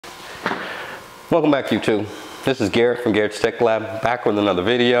Welcome back, YouTube. This is Garrett from Garrett's Tech Lab, back with another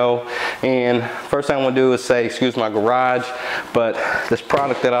video. And first thing I want to do is say, excuse my garage, but this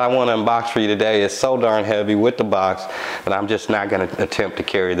product that I want to unbox for you today is so darn heavy with the box that I'm just not going to attempt to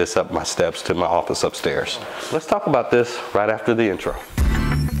carry this up my steps to my office upstairs. Let's talk about this right after the intro.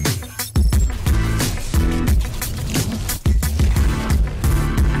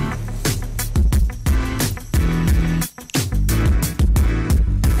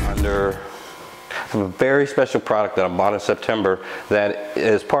 I have a very special product that I bought in September that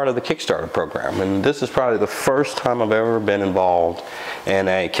is part of the Kickstarter program, and this is probably the first time I've ever been involved in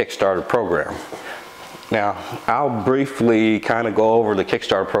a Kickstarter program. Now, I'll briefly kind of go over the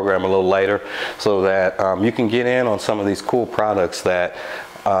Kickstarter program a little later so that you can get in on some of these cool products that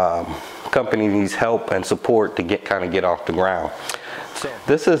company needs help and support to kind of get off the ground. So,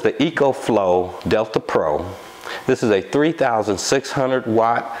 this is the EcoFlow Delta Pro. This is a 3,600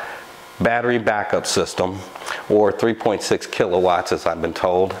 watt battery backup system, or 3.6 kilowatts as I've been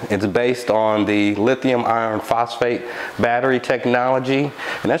told. It's based on the lithium iron phosphate battery technology,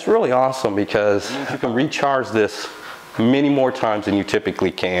 and that's really awesome because you can recharge this many more times than you typically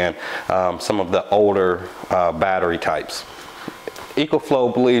can some of the older battery types.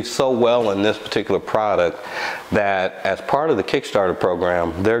 EcoFlow believes so well in this particular product that as part of the Kickstarter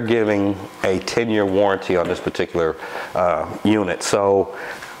program, they're giving a 10-year warranty on this particular unit. So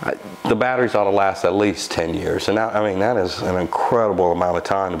the batteries ought to last at least 10 years. And I mean, that is an incredible amount of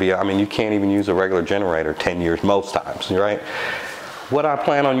time to be, I mean, you can't even use a regular generator 10 years most times, right? What I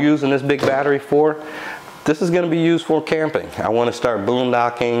plan on using this big battery for, this is going to be used for camping. I want to start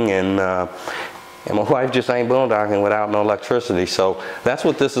boondocking, and my wife just ain't boondocking without no electricity. So that's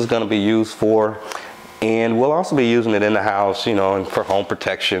what this is going to be used for. And we'll also be using it in the house, you know, and for home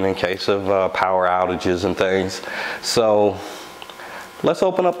protection in case of power outages and things. So let's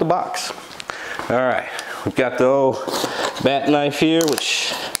open up the box. All right, we've got the old bat knife here,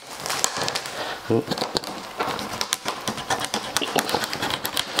 which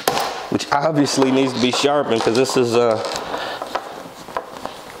obviously needs to be sharpened because this is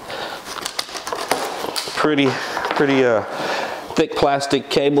pretty thick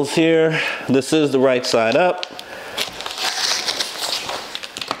plastic cables here. This is the right side up.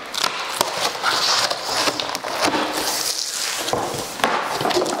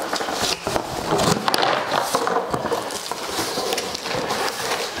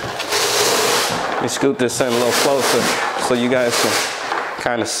 Let me scoot this in a little closer so you guys can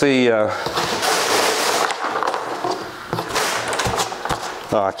kind of see. Oh,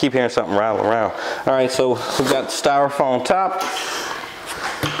 I keep hearing something rattle around. All right, so we've got the styrofoam top.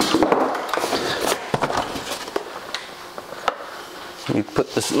 Let me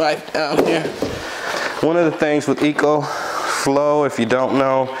put this knife down here. One of the things with EcoFlow, if you don't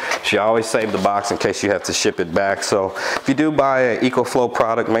know, you always save the box in case you have to ship it back. So if you do buy an EcoFlow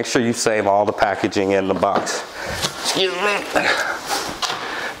product, make sure you save all the packaging in the box. Excuse me.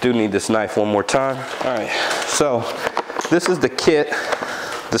 Do need this knife one more time. All right, so this is the kit,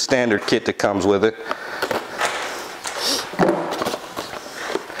 the standard kit that comes with it.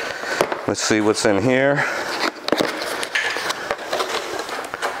 Let's see what's in here.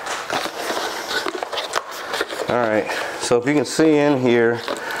 All right, so if you can see in here,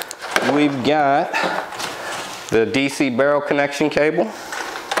 we've got the DC barrel connection cable.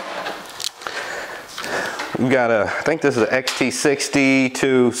 We've got I think this is an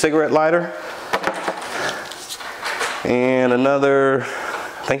XT62 cigarette lighter. And another,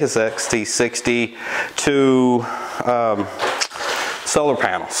 I think it's XT62 solar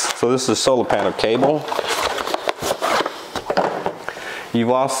panels. So this is a solar panel cable.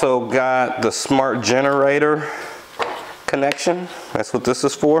 You've also got the smart generator connection. That's what this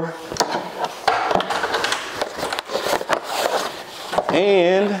is for.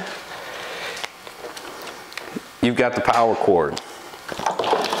 And you've got the power cord.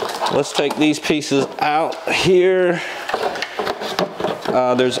 Let's take these pieces out here.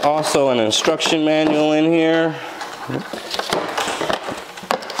 There's also an instruction manual in here.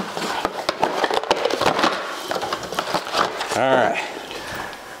 All right.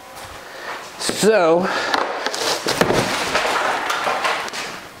 So,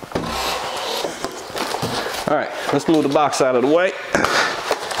 all right, let's move the box out of the way.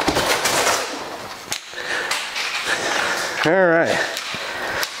 All right.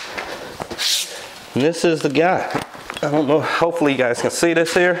 And this is the guy. I don't know, hopefully you guys can see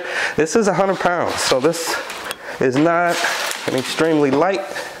this here. This is 100 pounds, so this is not an extremely light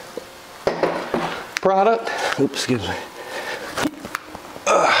product. Oops, excuse me.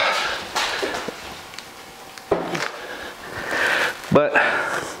 But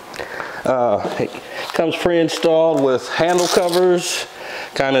It comes pre-installed with handle covers,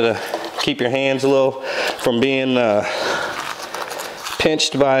 kind of to keep your hands a little from being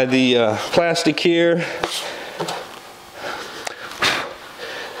pinched by the plastic here.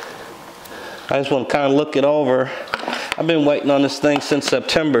 I just want to kind of look it over. I've been waiting on this thing since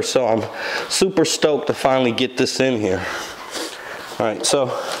September, so I'm super stoked to finally get this in here. All right, so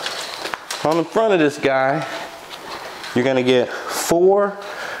on the front of this guy, you're going to get 4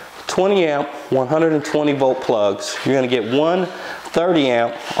 20 amp 120 volt plugs. You're going to get 1 30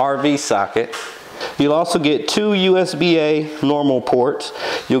 amp RV socket. You'll also get 2 USB-A normal ports.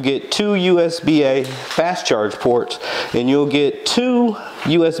 You'll get 2 USB-A fast charge ports, and you'll get 2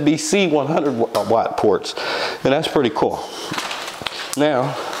 USB-C 100 watt ports. And that's pretty cool.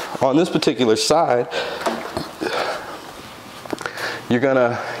 Now, on this particular side, you're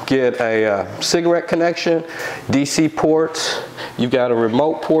gonna get a cigarette connection, DC ports. You've got a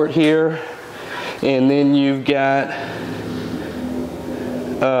remote port here, and then you've got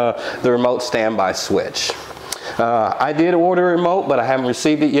the remote standby switch. I did order a remote, but I haven't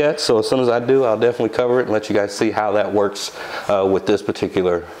received it yet, so as soon as I do, I'll definitely cover it and let you guys see how that works with this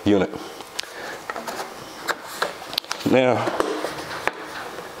particular unit.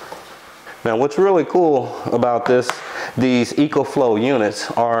 Now what's really cool about these EcoFlow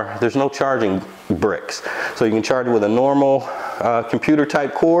units are there's no charging bricks. So you can charge it with a normal computer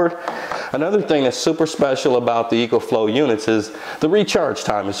type cord. Another thing that's super special about the EcoFlow units is the recharge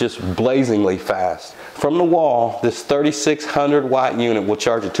time is just blazingly fast. From the wall, this 3600 watt unit will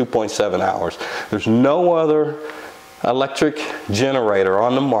charge at 2.7 hours. There's no other electric generator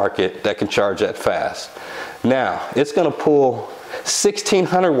on the market that can charge that fast. Now, it's going to pull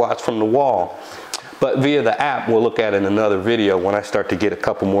 1600 watts from the wall, but via the app, we'll look at it in another video when I start to get a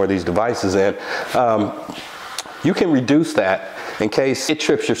couple more of these devices in. You can reduce that in case it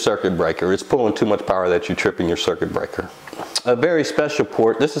trips your circuit breaker. It's pulling too much power that you're tripping your circuit breaker. A very special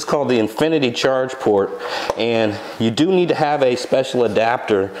port, this is called the Infinity Charge port, and you do need to have a special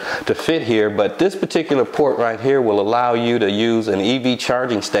adapter to fit here, but this particular port right here will allow you to use an EV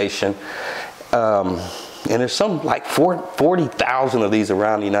charging station. And there's some like 40,000 of these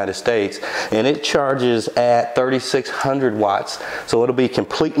around the United States, and it charges at 3600 watts, so it'll be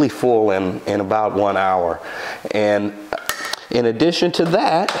completely full in about 1 hour. And in addition to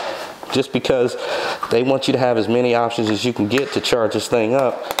that, just because they want you to have as many options as you can get to charge this thing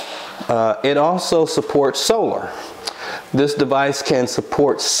up, it also supports solar. This device can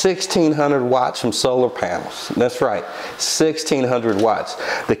support 1600 watts from solar panels. That's right, 1600 watts.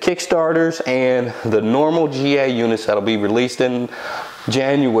 The Kickstarters and the normal GA units that'll be released in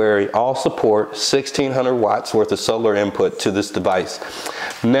January all support 1600 watts worth of solar input to this device.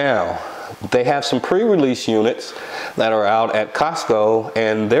 Now, they have some pre-release units that are out at Costco,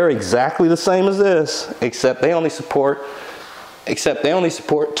 and they're exactly the same as this, except they only support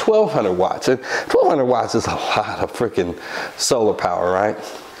 1200 watts. And 1200 watts is a lot of freaking solar power, right?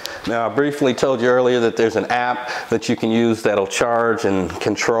 Now, I briefly told you earlier that there's an app that you can use that'll charge and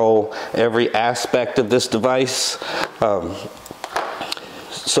control every aspect of this device.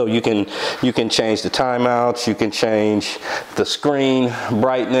 So you can change the timeouts, you can change the screen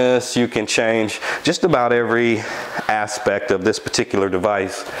brightness, you can change just about every aspect of this particular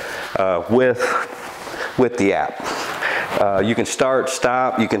device with the app. You can start,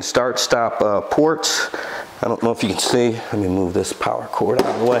 stop, ports. I don't know if you can see, let me move this power cord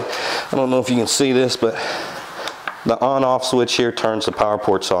out of the way. I don't know if you can see this, but the on-off switch here turns the power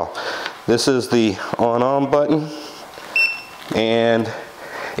ports off. This is the on-on button, and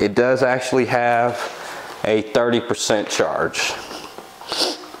it does actually have a 30% charge.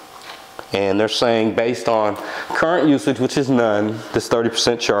 And they're saying based on current usage, which is none, this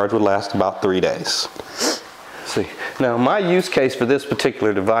 30% charge would last about 3 days. See, now my use case for this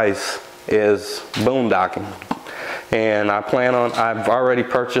particular device is boondocking, and I've already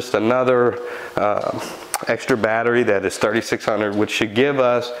purchased another extra battery that is 3600, which should give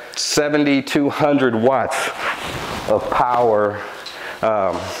us 7200 watts of power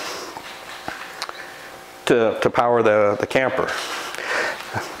to power the camper.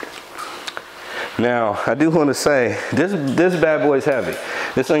 Now, I do want to say, this bad boy is heavy.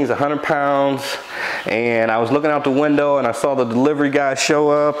 This thing's 100 pounds, and I was looking out the window and I saw the delivery guy show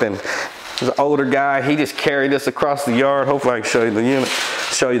up, and there's an older guy. He just carried this across the yard. Hopefully I can show you the unit,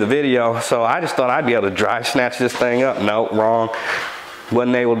 show you the video. So I just thought I'd be able to dry snatch this thing up. No, wrong.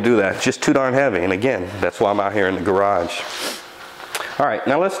 Wasn't able to do that. It's just too darn heavy. And again, that's why I'm out here in the garage. All right,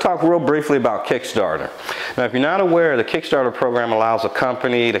 now let's talk real briefly about Kickstarter. Now, if you're not aware, the Kickstarter program allows a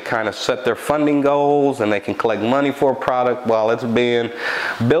company to kind of set their funding goals, and they can collect money for a product while it's being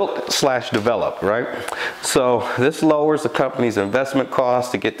built/developed, right? So this lowers the company's investment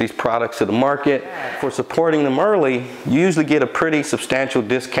costs to get these products to the market. For supporting them early, you usually get a pretty substantial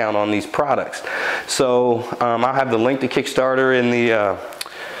discount on these products. So I'll have the link to Kickstarter in the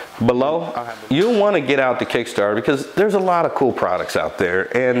below. You'll want to get out to Kickstarter because there's a lot of cool products out there,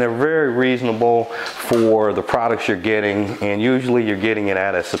 and they're very reasonable for the products you're getting, and usually you're getting it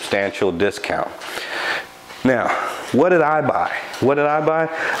at a substantial discount. Now, what did I buy? What did I buy?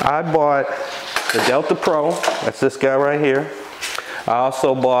 I bought the Delta Pro. That's this guy right here. I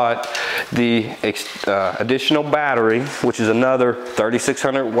also bought the additional battery, which is another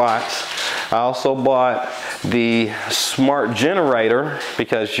 3,600 watts. I also bought the smart generator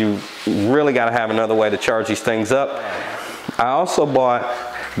because you really got to have another way to charge these things up. I also bought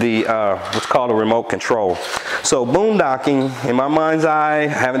the what's called a remote control. So boondocking, in my mind's eye, I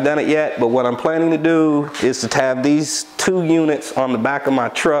haven't done it yet, but what I'm planning to do is to have these 2 units on the back of my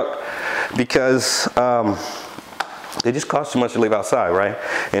truck because they just cost too much to leave outside, right?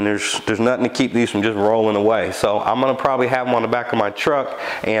 And there's nothing to keep these from just rolling away. So I'm gonna probably have them on the back of my truck,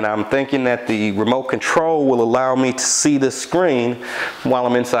 and I'm thinking that the remote control will allow me to see the screen while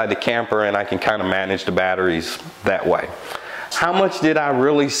I'm inside the camper, and I can kind of manage the batteries that way. How much did I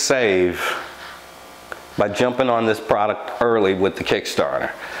really save by jumping on this product early with the Kickstarter?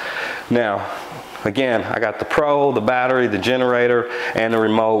 Now, again, I got the Pro, the battery, the generator, and the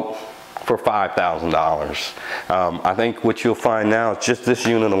remote for $5,000. I think what you'll find now is just this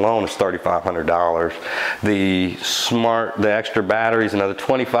unit alone is $3,500. The extra batteries, another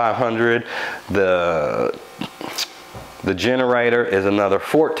 $2,500. The generator is another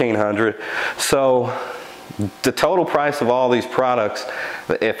 $1,400. So the total price of all these products,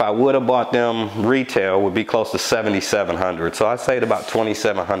 if I would have bought them retail, would be close to $7,700. So I saved about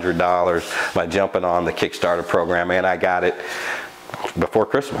 $2,700 by jumping on the Kickstarter program, and I got it before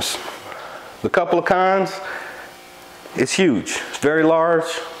Christmas. The couple of cons, it's huge. It's very large,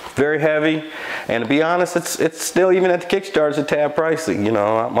 very heavy, and to be honest, it's still, even at the Kickstarter, it's a tad pricey. You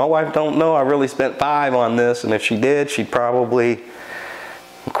know, my wife don't know I really spent $5 on this, and if she did, she'd probably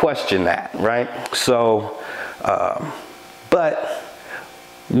question that, right? So, but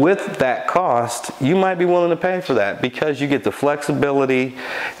with that cost, you might be willing to pay for that because you get the flexibility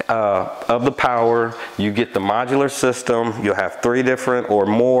of the power, you get the modular system, you'll have 3 different or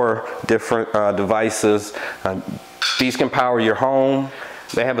more different devices. These can power your home.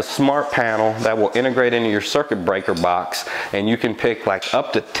 They have a smart panel that will integrate into your circuit breaker box, and you can pick like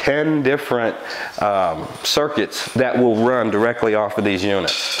up to 10 different circuits that will run directly off of these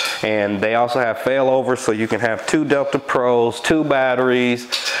units. And they also have failover, so you can have 2 Delta Pros, 2 batteries.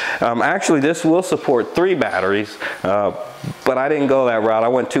 Actually, this will support 3 batteries, but I didn't go that route. I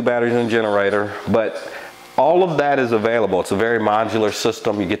went 2 batteries and a generator, but all of that is available. It's a very modular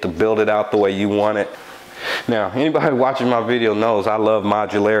system. You get to build it out the way you want it. Now, anybody watching my video knows I love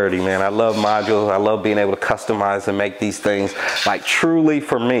modularity, man. I love modules. I love being able to customize and make these things like truly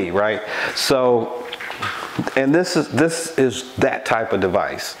for me, right? So, and this is that type of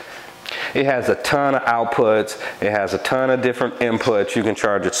device. It has a ton of outputs. It has a ton of different inputs. You can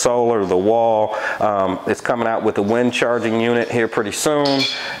charge it solar, the wall. It's coming out with a wind charging unit here pretty soon.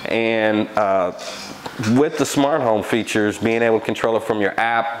 And with the smart home features, being able to control it from your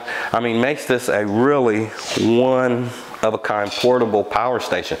app, I mean, makes this a really one-of-a-kind portable power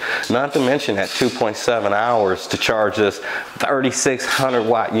station. Not to mention that 2.7 hours to charge this 3,600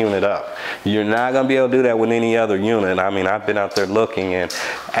 watt unit up. You're not gonna be able to do that with any other unit. I mean, I've been out there looking, and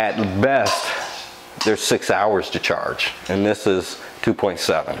at best, there's 6 hours to charge, and this is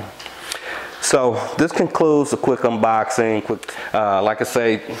 2.7. So this concludes the quick unboxing. Like I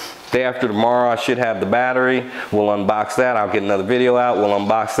say, day after tomorrow I should have the battery. We'll unbox that. I'll get another video out. We'll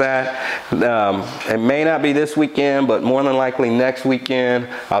unbox that. It may not be this weekend, but more than likely next weekend.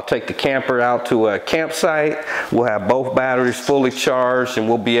 I'll take the camper out to a campsite. We'll have both batteries fully charged, and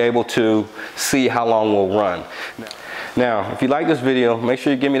we'll be able to see how long we'll run. Now, if you like this video, make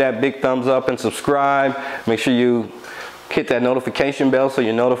sure you give me that big thumbs up and subscribe. Make sure you hit that notification bell so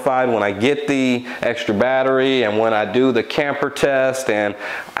you're notified when I get the extra battery and when I do the camper test. And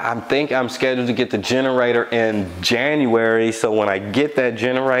I think I'm scheduled to get the generator in January, so when I get that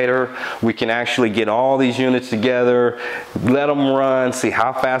generator, we can actually get all these units together, let them run, see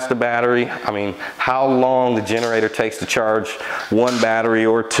how fast the battery, I mean how long the generator takes to charge 1 battery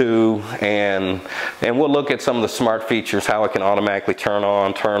or 2, and we'll look at some of the smart features, how it can automatically turn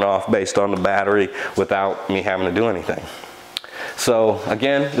on, turn off based on the battery without me having to do anything. So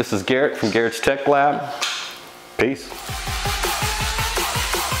again, this is Garrett from Garrett's Tech Lab. Peace.